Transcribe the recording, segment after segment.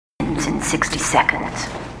begins in 60 seconds.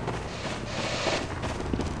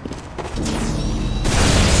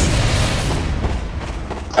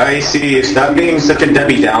 I see. Stop being such a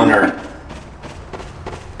Debbie Downer.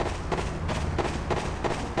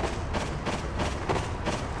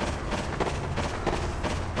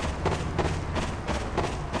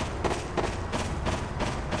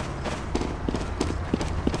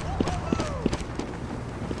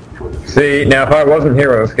 See, now if I wasn't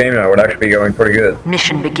here on this game, I would actually be going pretty good.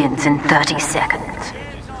 Mission begins in 30 seconds.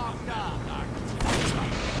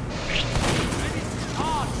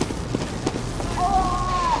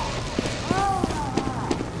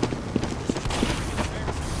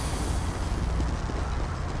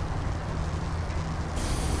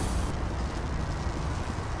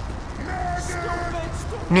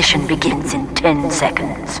 Mission begins in 10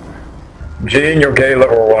 seconds. Gene, your gay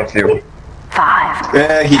lover wants you. 5,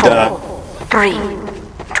 Yeah, he 4, died. 3,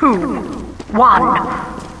 2, 1.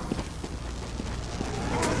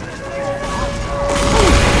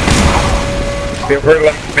 Feel free to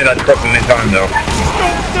let me that truck at any time, though.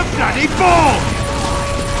 Stop the bloody ball!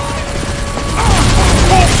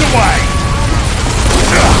 Walk away!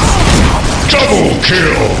 Double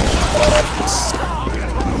kill!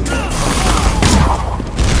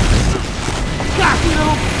 Got you,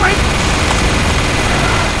 little freak!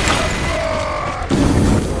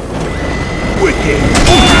 Wicked!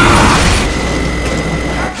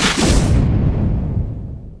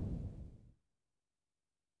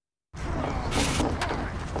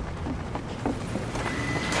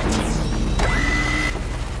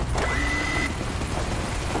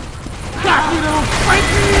 Got you, little freak!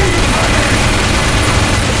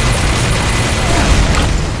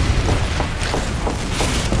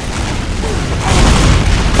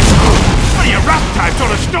 What are you rough types on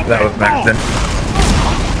a stop? That was an accident.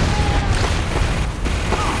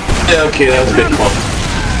 Yeah, okay, that was a bit close.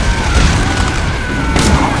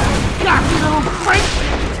 Got you, little freak!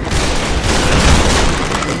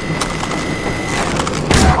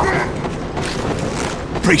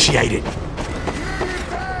 Appreciate it.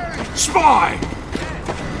 Spy!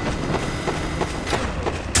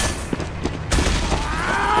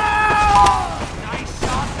 Nice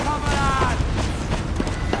shot, comrade!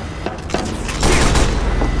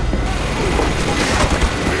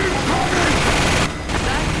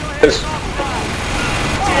 This.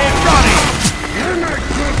 Get running!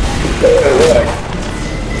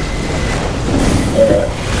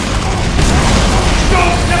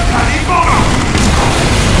 Stop the bloody bomb!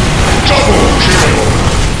 Double kill!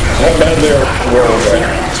 How badly are we going?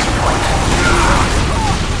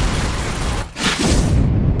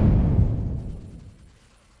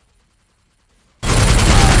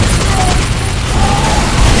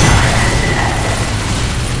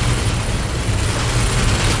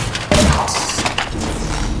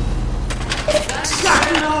 Got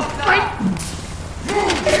you, little freak!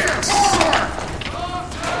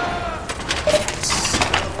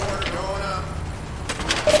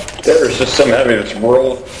 There's just some heavy that's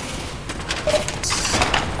rolled.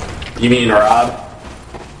 You mean Rob?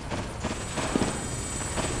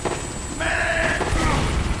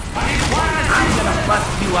 I'm gonna bust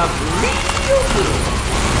you up real good.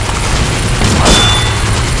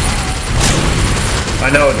 I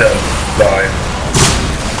know it does. Bye.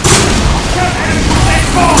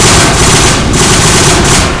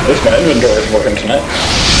 At least my inventory's working tonight.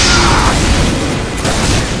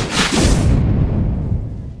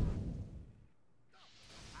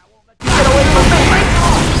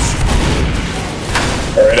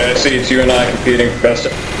 Alright, I see it's you and I competing for best.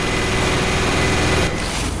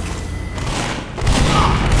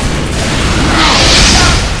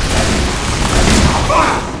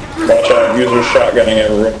 Watch out, user shotgunning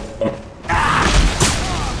every room.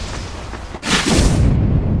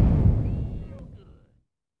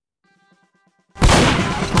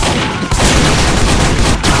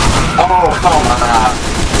 Oh, come on.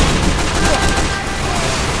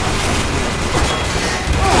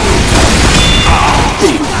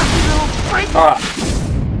 Alright.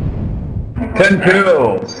 10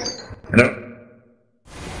 kills! Nope.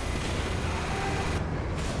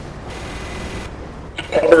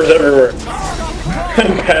 Puppers everywhere.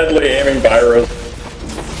 Badly aiming Byros.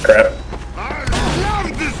 Crap.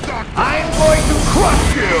 I'm going to crush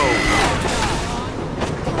you!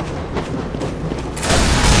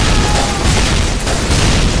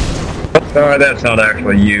 Sorry, that's not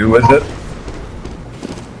actually you, is it?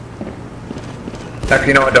 Actually,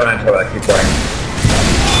 you know what? Don't answer that. Keep playing.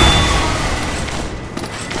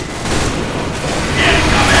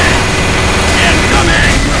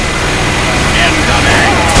 Incoming!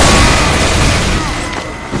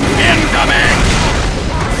 Incoming!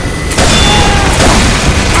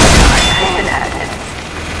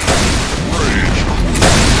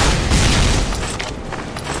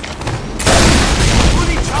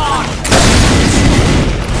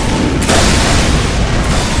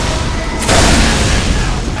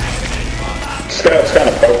 scout's kind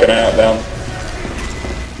of poking out down.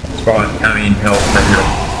 Spawn, I mean, help right here.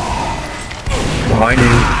 Behind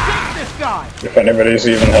you. This guy. If anybody's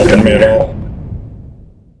even helping me at all.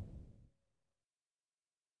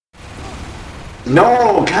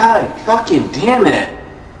 No, God, fucking damn it.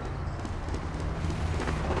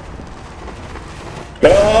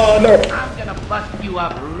 Oh, no! I'm gonna bust you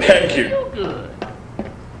up real Thank you. good.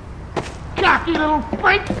 Cocky little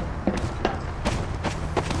freak.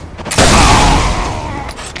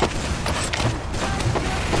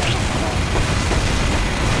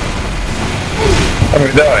 I'm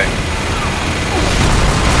gonna die.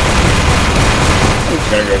 I'm just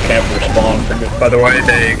gonna go camp their spawn for good. By the way,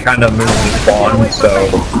 they kind of moved the spawn, so...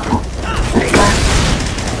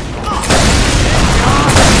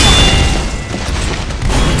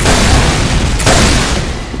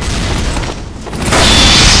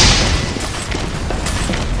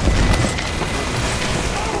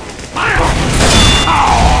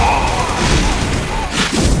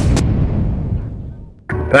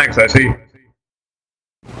 Thanks, I see.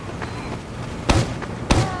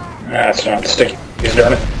 That's not sticky. He's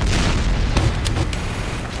doing it.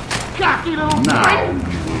 Cocky little Now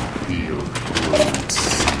freak. you will feel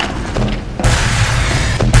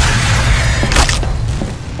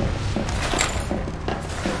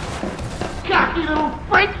Cocky little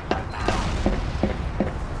freak.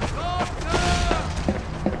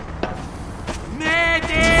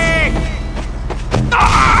 Medic!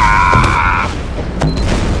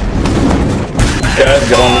 Guys,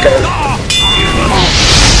 get on the cart.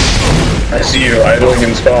 I see you idling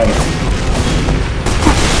in spawn.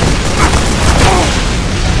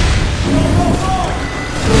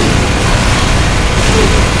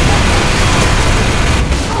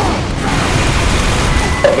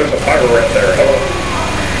 Oh, there's a fire right there. Hello.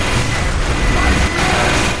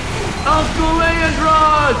 Uncle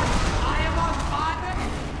Leandros!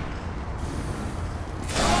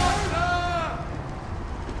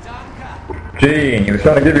 Gene, he was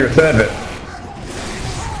trying to give you a sandwich.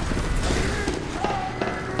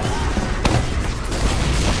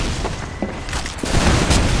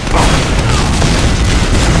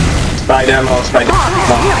 Spy demo, spy demo.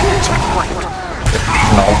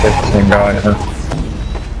 No, I'll take the same guy, huh?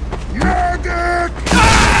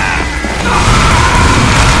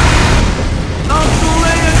 Uncle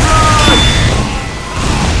Leandros!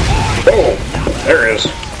 Oh, there he is.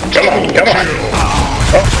 Come on, come on.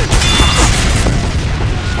 Oh.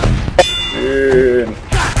 Dude.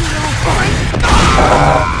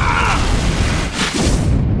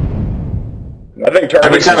 I think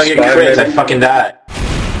Every targets time I get crits, I fucking die.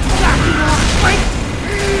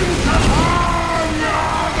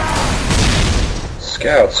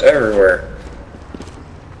 Scouts everywhere.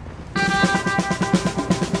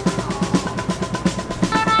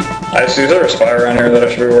 I see there's a spy around here that I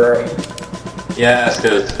should be aware of. Yes,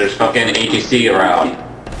 because there's fucking ATC around.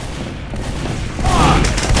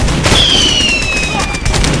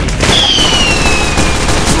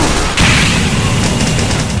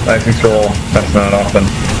 Nice control. That's not often.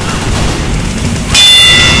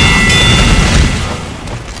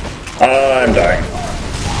 I'm dying.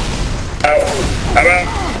 Ow. I'm out.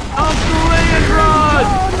 Uncle Leandros!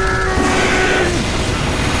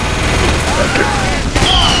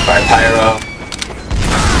 Alright, Pyro.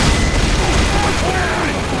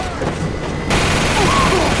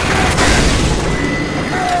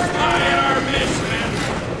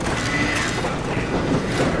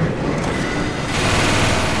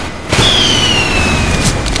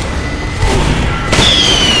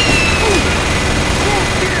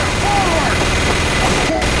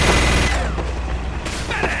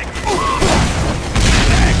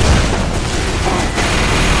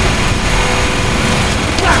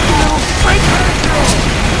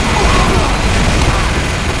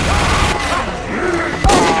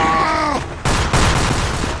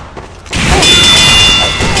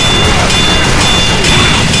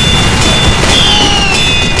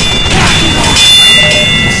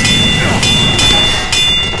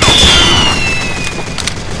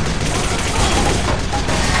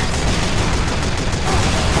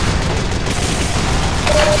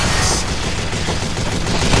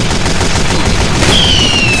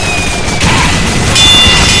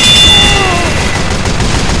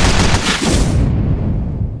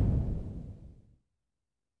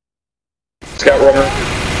 Scout rover.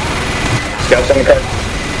 Scouts on the cart.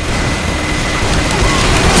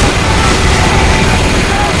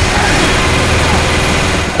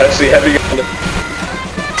 I see heavy gun.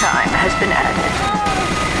 Time has been added.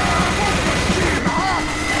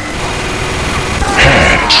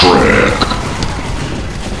 trick.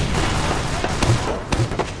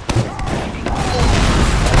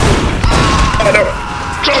 Oh no!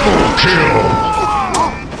 Double kill!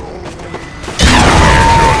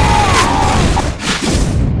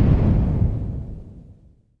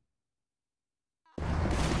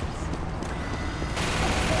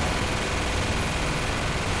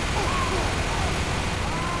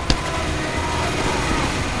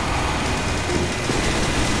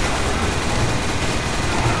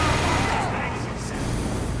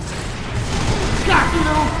 Got you,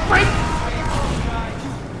 little freak!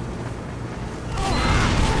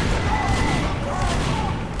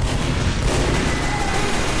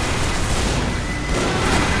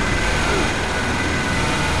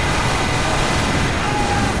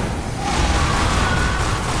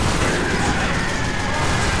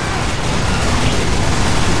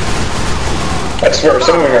 I swear,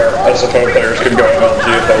 some of our SFO players could go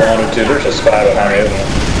MLG if they wanted to. There's a spy behind me, isn't there?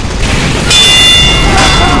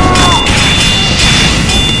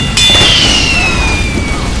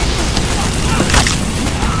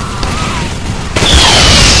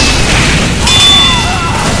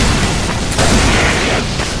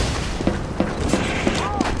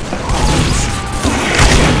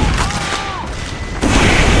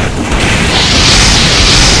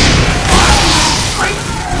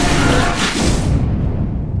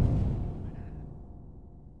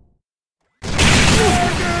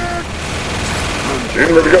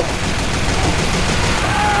 June, where'd you go?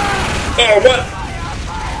 Oh, what?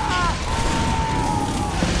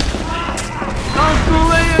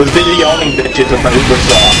 Was busy yawning bitches with my Uber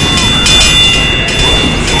saw.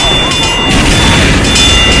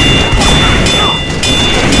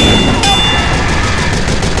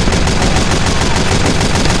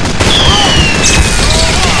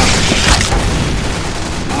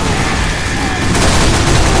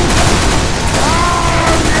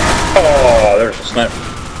 Oh, there's a sniper.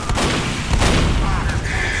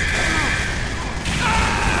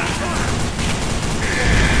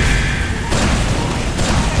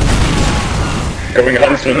 Going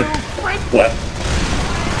huntsman. Left.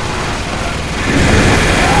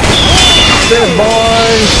 Good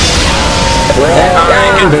boys!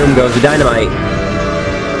 And boom goes the dynamite.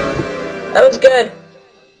 That was good.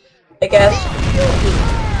 I guess.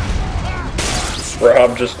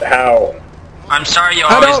 Rob, just how? I'm sorry you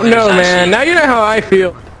I always don't lose, know, I man. see. Now you know how I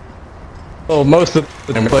feel. Oh, most of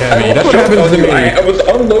the time. That's what happens to me. I was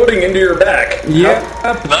unloading into your back. Yep.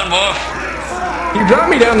 Lone Wolf. You dropped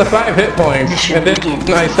me down to 5 hit points, and then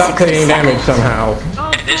I stopped taking damage somehow.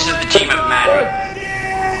 This is the team of men.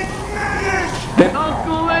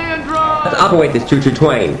 Uncle Leandro! Let's operate this choo-choo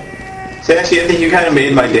twain. Sassy, I think you kind of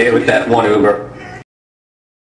made my day with that one Uber.